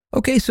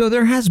Okay, so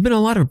there has been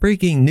a lot of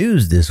breaking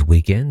news this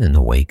weekend in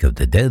the wake of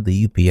the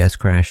deadly UPS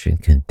crash in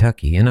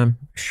Kentucky, and I'm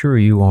sure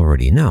you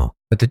already know.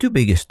 But the two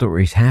biggest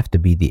stories have to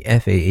be the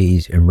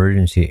FAA's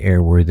Emergency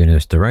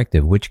Airworthiness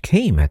Directive, which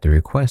came at the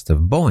request of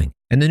Boeing,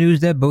 and the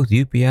news that both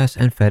UPS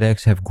and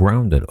FedEx have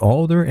grounded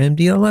all their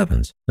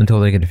MD-11s until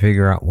they can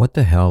figure out what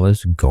the hell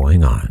is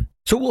going on.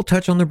 So we'll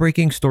touch on the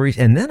breaking stories,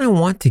 and then I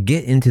want to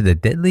get into the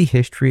deadly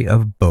history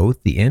of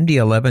both the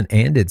MD-11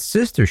 and its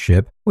sister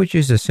ship, which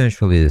is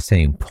essentially the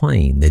same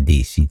plane, the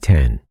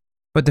DC-10.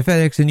 But the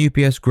FedEx and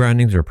UPS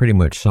groundings are pretty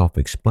much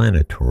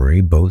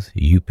self-explanatory. Both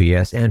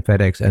UPS and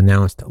FedEx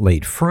announced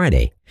late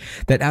Friday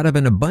that out of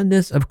an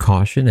abundance of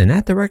caution and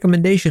at the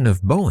recommendation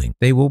of Boeing,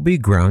 they will be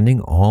grounding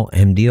all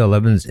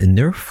MD-11s in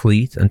their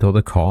fleet until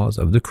the cause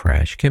of the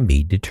crash can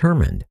be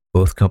determined.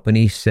 Both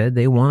companies said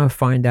they want to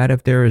find out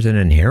if there is an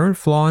inherent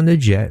flaw in the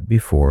jet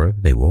before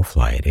they will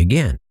fly it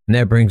again. And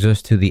that brings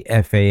us to the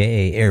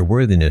FAA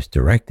Airworthiness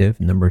Directive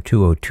number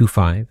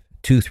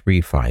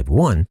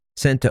 2025-2351,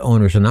 sent to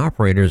owners and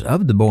operators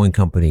of the Boeing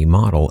Company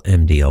model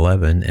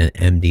MD-11 and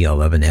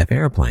MD-11F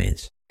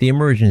airplanes. The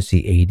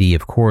emergency AD,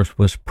 of course,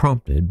 was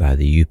prompted by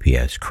the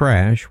UPS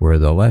crash where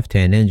the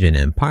left-hand engine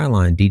and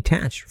pylon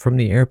detached from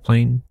the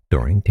airplane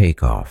during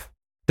takeoff.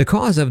 The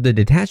cause of the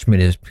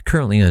detachment is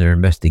currently under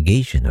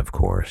investigation, of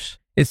course.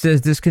 It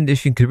says this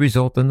condition could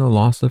result in the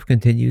loss of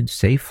continued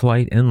safe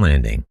flight and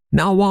landing.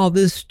 Now, while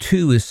this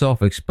too is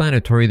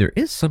self-explanatory, there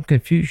is some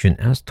confusion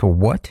as to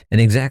what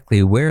and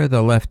exactly where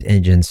the left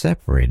engine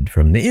separated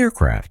from the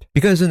aircraft.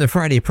 Because in the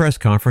Friday press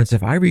conference,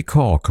 if I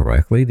recall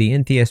correctly, the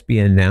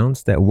NTSB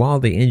announced that while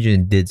the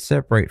engine did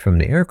separate from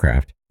the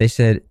aircraft, they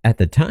said at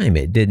the time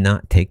it did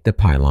not take the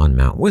pylon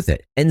mount with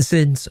it. And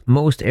since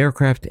most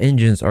aircraft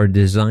engines are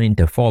designed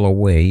to fall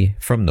away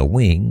from the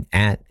wing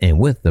at and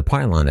with the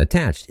pylon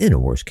attached in a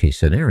worst-case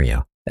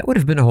scenario, that would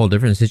have been a whole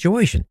different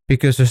situation,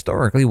 because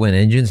historically when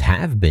engines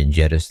have been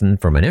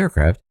jettisoned from an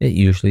aircraft, it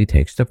usually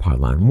takes the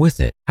pylon with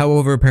it.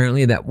 However,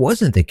 apparently that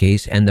wasn't the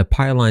case, and the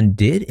pylon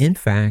did in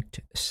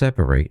fact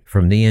separate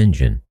from the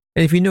engine.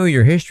 And if you know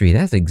your history,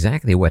 that's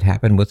exactly what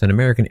happened with an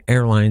American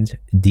Airlines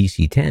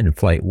DC-10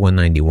 Flight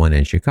 191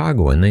 in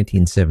Chicago in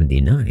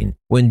 1979,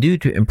 when due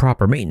to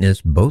improper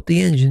maintenance, both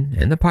the engine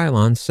and the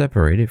pylon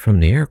separated from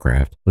the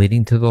aircraft,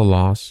 leading to the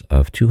loss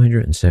of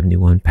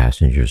 271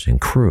 passengers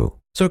and crew.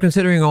 So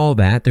considering all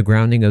that, the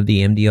grounding of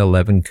the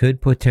MD-11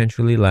 could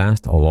potentially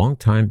last a long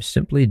time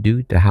simply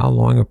due to how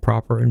long a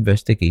proper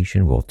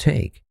investigation will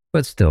take.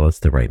 But still, it's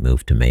the right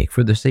move to make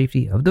for the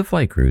safety of the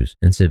flight crews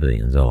and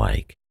civilians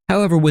alike.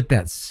 However, with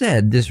that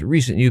said, this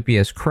recent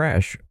UPS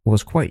crash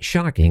was quite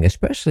shocking,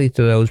 especially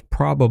to those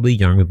probably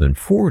younger than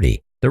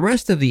 40. The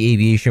rest of the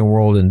aviation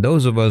world and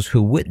those of us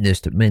who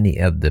witnessed many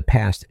of the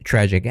past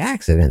tragic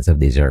accidents of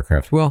these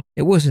aircraft, well,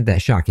 it wasn't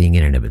that shocking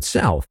in and of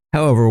itself.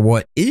 However,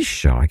 what is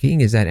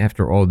shocking is that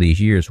after all these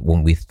years,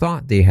 when we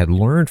thought they had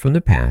learned from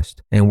the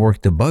past and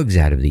worked the bugs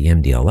out of the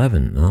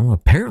MD-11, well,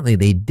 apparently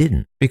they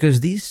didn't,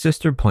 because these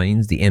sister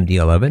planes, the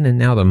MD-11 and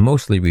now the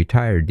mostly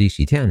retired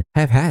DC-10,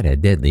 have had a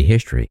deadly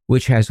history,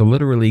 which has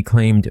literally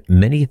claimed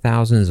many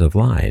thousands of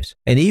lives.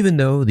 And even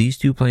though these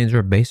two planes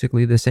are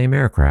basically the same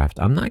aircraft,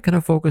 I'm not going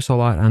to focus a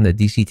lot on the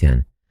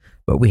DC-10,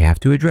 but we have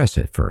to address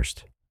it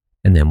first,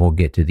 and then we'll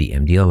get to the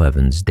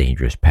MD-11's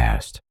dangerous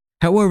past.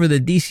 However, the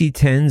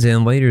DC-10's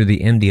and later the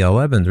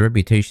MD-11's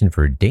reputation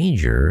for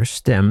danger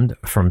stemmed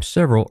from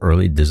several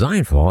early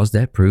design flaws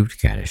that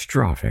proved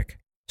catastrophic.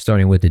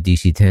 Starting with the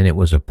DC-10, it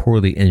was a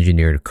poorly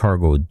engineered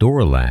cargo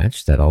door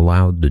latch that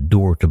allowed the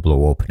door to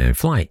blow open in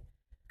flight.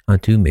 On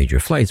two major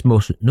flights,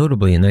 most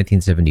notably in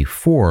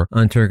 1974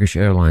 on Turkish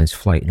Airlines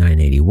Flight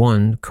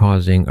 981,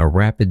 causing a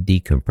rapid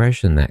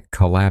decompression that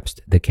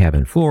collapsed the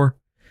cabin floor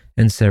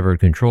and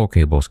severed control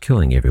cables,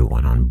 killing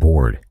everyone on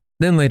board.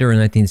 Then later in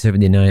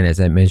 1979,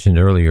 as I mentioned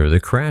earlier, the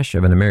crash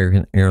of an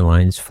American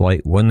Airlines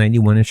Flight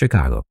 191 in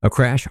Chicago, a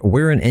crash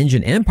where an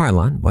engine and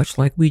pylon, much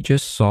like we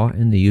just saw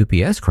in the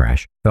UPS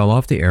crash, fell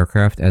off the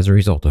aircraft as a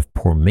result of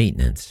poor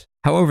maintenance.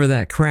 However,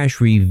 that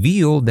crash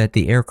revealed that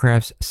the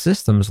aircraft's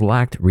systems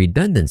lacked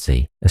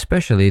redundancy,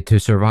 especially to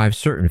survive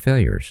certain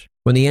failures.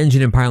 When the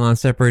engine and pylon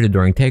separated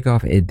during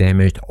takeoff, it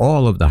damaged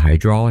all of the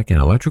hydraulic and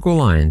electrical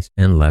lines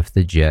and left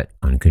the jet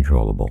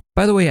uncontrollable.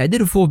 By the way, I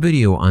did a full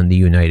video on the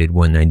United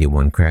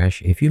 191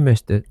 crash. If you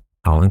missed it,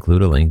 I'll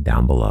include a link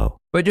down below.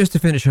 But just to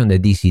finish on the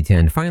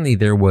DC-10, finally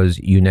there was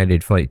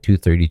United Flight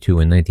 232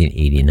 in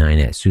 1989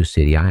 at Sioux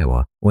City,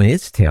 Iowa, when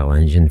its tail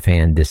engine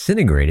fan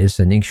disintegrated,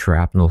 sending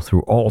shrapnel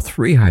through all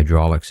three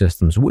hydraulic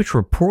systems, which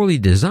were poorly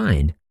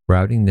designed,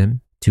 routing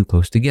them too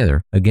close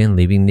together, again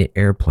leaving the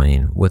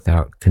airplane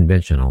without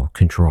conventional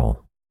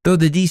control. Though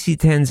the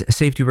DC-10's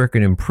safety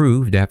record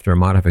improved after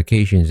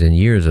modifications and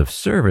years of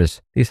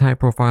service, these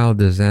high-profile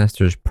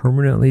disasters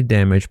permanently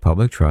damaged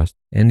public trust,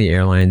 and the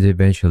airlines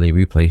eventually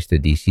replaced the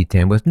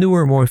DC-10 with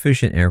newer, more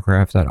efficient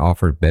aircraft that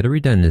offered better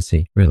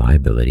redundancy,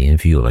 reliability,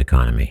 and fuel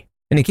economy.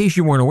 And in case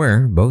you weren't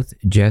aware, both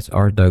jets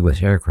are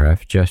Douglas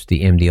aircraft, just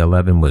the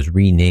MD-11 was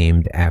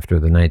renamed after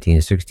the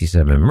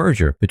 1967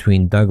 merger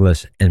between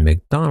Douglas and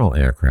McDonnell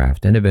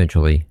Aircraft and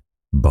eventually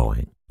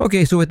Boeing.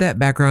 Okay, so with that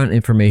background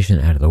information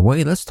out of the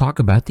way, let's talk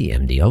about the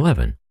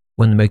MD-11.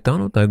 When the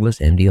McDonnell Douglas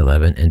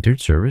MD-11 entered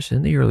service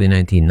in the early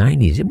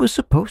 1990s, it was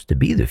supposed to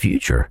be the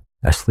future,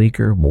 a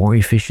sleeker, more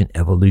efficient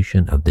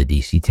evolution of the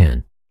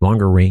DC-10.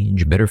 Longer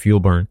range, better fuel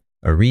burn,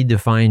 a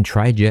redefined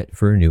tri-jet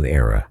for a new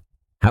era.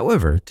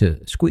 However,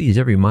 to squeeze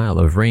every mile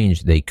of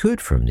range they could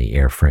from the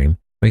airframe,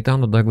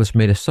 McDonnell Douglas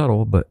made a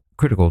subtle but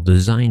critical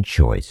design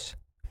choice.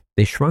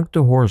 They shrunk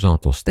the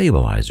horizontal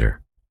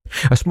stabilizer.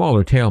 A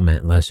smaller tail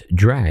meant less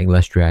drag.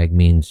 Less drag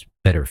means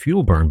better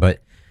fuel burn,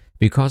 but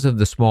because of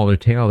the smaller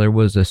tail, there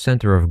was a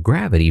center of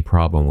gravity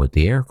problem with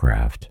the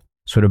aircraft.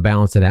 So to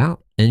balance it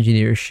out,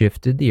 engineers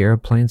shifted the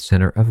airplane's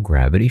center of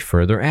gravity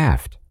further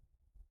aft.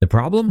 The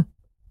problem?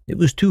 It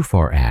was too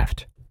far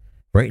aft,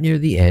 right near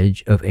the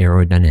edge of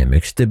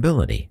aerodynamic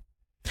stability.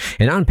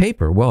 And on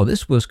paper, well,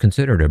 this was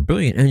considered a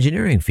brilliant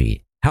engineering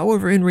feat.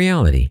 However, in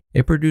reality,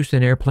 it produced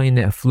an airplane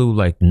that flew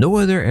like no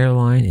other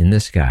airline in the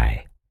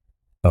sky.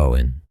 Oh,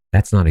 and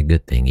that's not a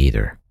good thing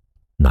either.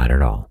 Not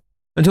at all.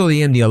 Until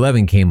the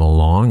MD-11 came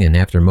along, and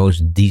after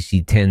most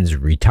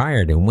DC-10s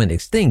retired and went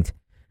extinct,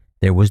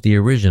 there was the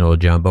original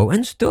jumbo,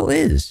 and still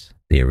is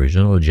the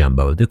original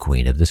jumbo, the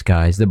queen of the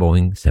skies, the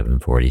Boeing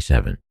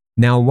 747.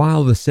 Now,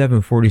 while the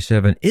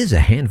 747 is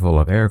a handful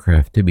of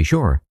aircraft to be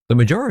sure, the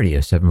majority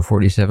of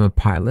 747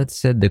 pilots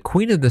said the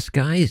queen of the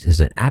skies is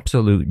an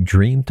absolute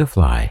dream to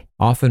fly,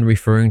 often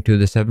referring to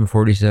the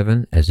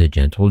 747 as a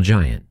gentle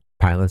giant.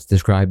 Pilots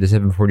describe the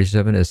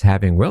 747 as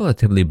having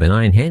relatively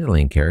benign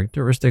handling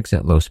characteristics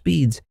at low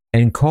speeds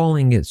and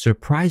calling it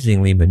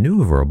surprisingly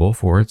maneuverable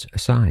for its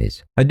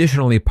size.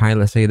 Additionally,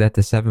 pilots say that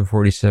the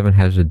 747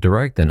 has a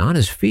direct and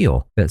honest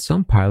feel that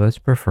some pilots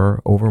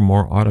prefer over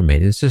more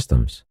automated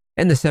systems.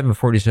 And the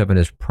 747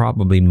 is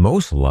probably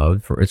most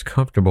loved for its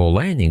comfortable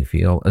landing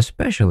feel,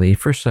 especially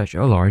for such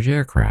a large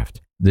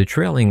aircraft. The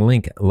trailing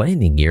link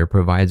landing gear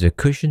provides a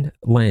cushioned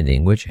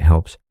landing, which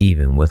helps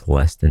even with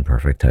less than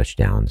perfect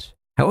touchdowns.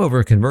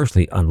 However,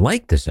 conversely,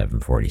 unlike the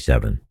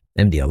 747,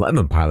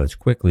 MD-11 pilots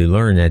quickly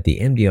learned that the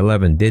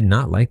MD-11 did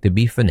not like to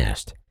be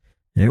finessed.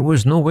 There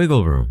was no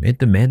wiggle room. It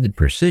demanded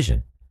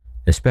precision,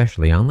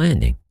 especially on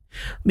landing.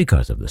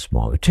 Because of the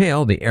smaller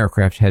tail, the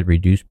aircraft had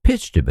reduced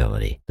pitch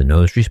stability. The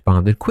nose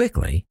responded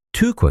quickly,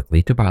 too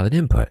quickly to pilot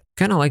input,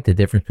 kind of like the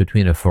difference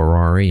between a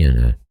Ferrari and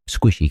a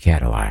squishy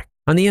Cadillac.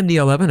 On the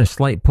MD-11, a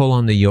slight pull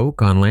on the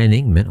yoke on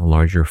landing meant a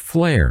larger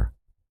flare.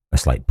 A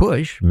slight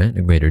push meant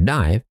a greater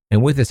dive,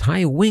 and with its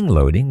high wing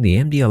loading, the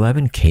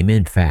MD-11 came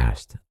in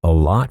fast, a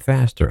lot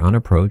faster on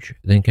approach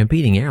than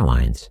competing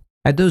airlines.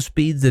 At those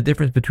speeds, the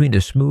difference between a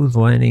smooth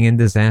landing and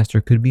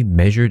disaster could be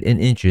measured in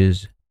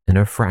inches in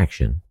a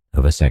fraction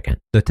of a second.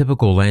 The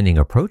typical landing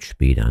approach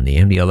speed on the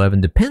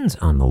MD-11 depends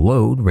on the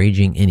load,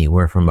 ranging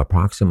anywhere from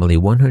approximately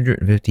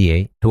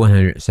 158 to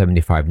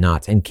 175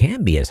 knots and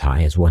can be as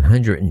high as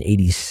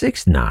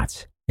 186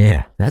 knots.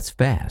 Yeah, that's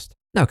fast.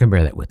 Now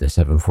compare that with the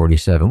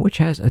 747, which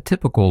has a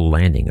typical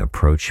landing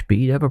approach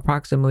speed of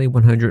approximately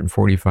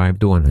 145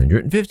 to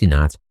 150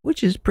 knots,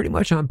 which is pretty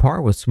much on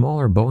par with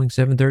smaller Boeing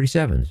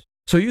 737s.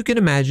 So you can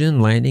imagine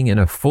landing in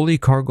a fully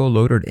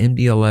cargo-loaded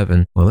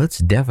MD-11. Well, it's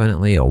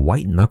definitely a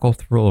white-knuckle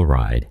thrill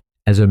ride.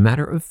 As a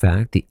matter of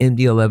fact, the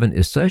MD-11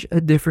 is such a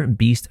different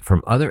beast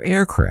from other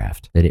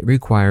aircraft that it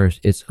requires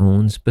its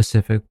own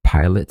specific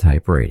pilot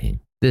type rating.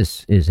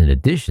 This is in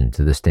addition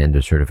to the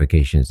standard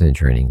certifications and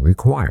training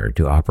required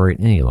to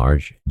operate any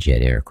large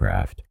jet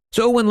aircraft.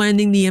 So when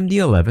landing the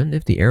MD-11,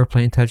 if the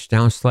airplane touched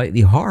down slightly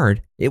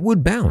hard, it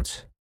would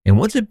bounce. And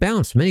once it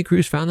bounced, many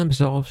crews found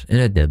themselves in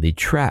a deadly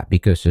trap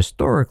because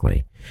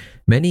historically,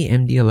 many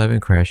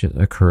MD-11 crashes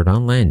occurred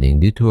on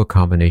landing due to a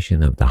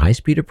combination of the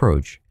high-speed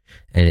approach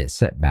and its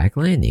setback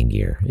landing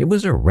gear. It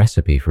was a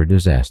recipe for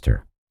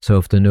disaster. So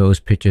if the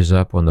nose pitches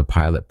up when the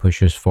pilot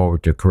pushes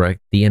forward to correct,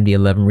 the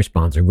MD-11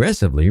 responds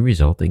aggressively,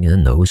 resulting in the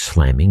nose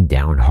slamming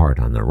down hard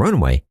on the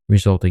runway,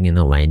 resulting in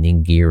a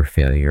landing gear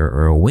failure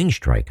or a wing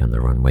strike on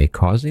the runway,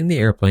 causing the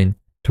airplane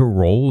to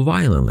roll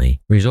violently,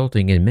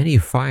 resulting in many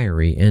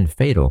fiery and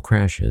fatal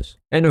crashes.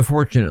 And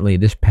unfortunately,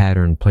 this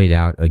pattern played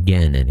out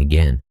again and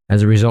again.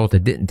 As a result,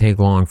 it didn't take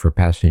long for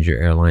passenger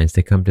airlines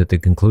to come to the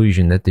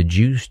conclusion that the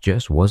juice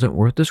just wasn't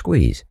worth the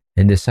squeeze,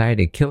 and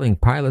decided killing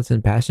pilots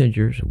and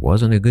passengers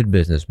wasn't a good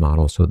business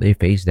model, so they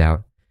phased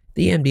out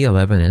the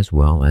MD-11 as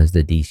well as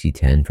the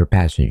DC-10 for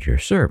passenger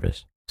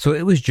service. So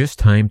it was just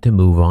time to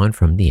move on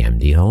from the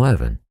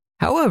MD-11.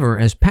 However,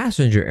 as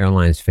passenger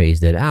airlines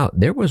phased it out,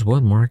 there was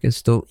one market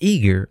still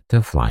eager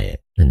to fly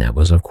it, and that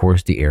was, of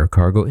course, the air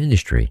cargo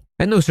industry.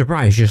 And no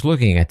surprise, just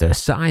looking at the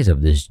size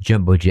of this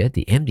jumbo jet,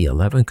 the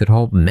MD-11 could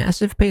hold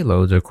massive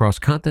payloads across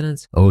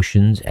continents,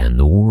 oceans, and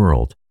the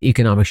world.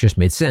 Economics just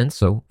made sense,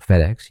 so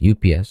FedEx,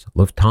 UPS,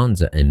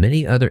 Lufthansa, and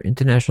many other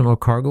international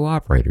cargo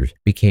operators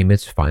became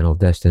its final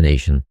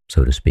destination,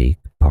 so to speak,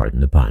 pardon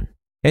the pun.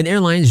 And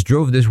airlines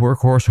drove this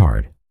workhorse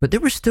hard, but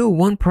there was still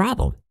one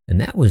problem. And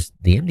that was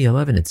the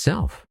MD-11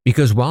 itself.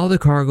 Because while the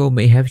cargo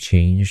may have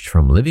changed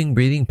from living,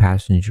 breathing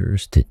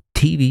passengers to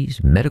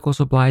TVs, medical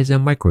supplies,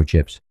 and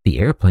microchips, the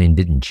airplane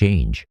didn't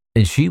change.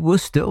 And she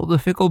was still the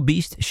fickle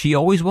beast she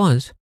always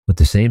was, with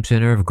the same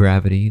center of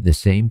gravity, the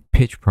same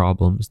pitch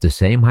problems, the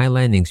same high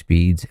landing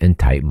speeds, and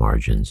tight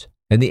margins.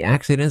 And the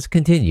accidents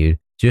continued,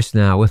 just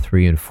now with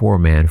 3- and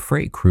 4-man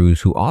freight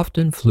crews who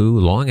often flew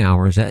long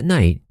hours at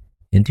night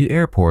into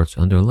airports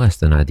under less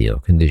than ideal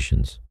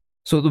conditions.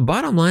 So the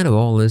bottom line of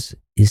all this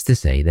is to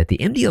say that the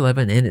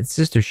MD-11 and its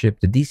sister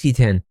ship, the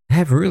DC-10,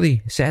 have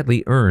really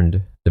sadly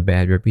earned the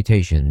bad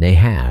reputation they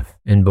have.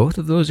 And both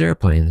of those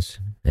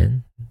airplanes,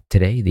 and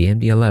today the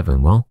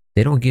MD-11, well,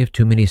 they don't give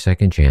too many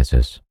second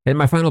chances. And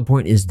my final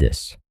point is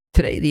this.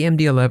 Today the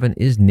MD-11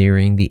 is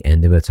nearing the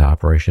end of its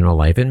operational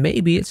life, and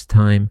maybe it's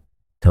time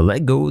to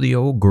let go of the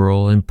old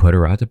girl and put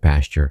her out to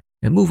pasture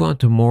and move on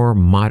to more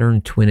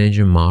modern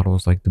twin-engine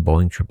models like the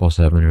Boeing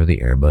 777 or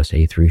the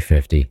Airbus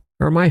A350.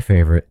 Or my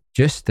favorite,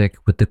 just stick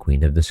with the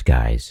queen of the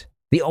skies,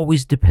 the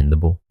always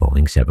dependable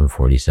Boeing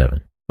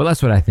 747. Well,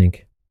 that's what I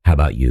think. How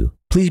about you?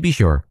 Please be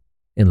sure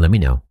and let me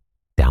know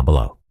down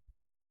below.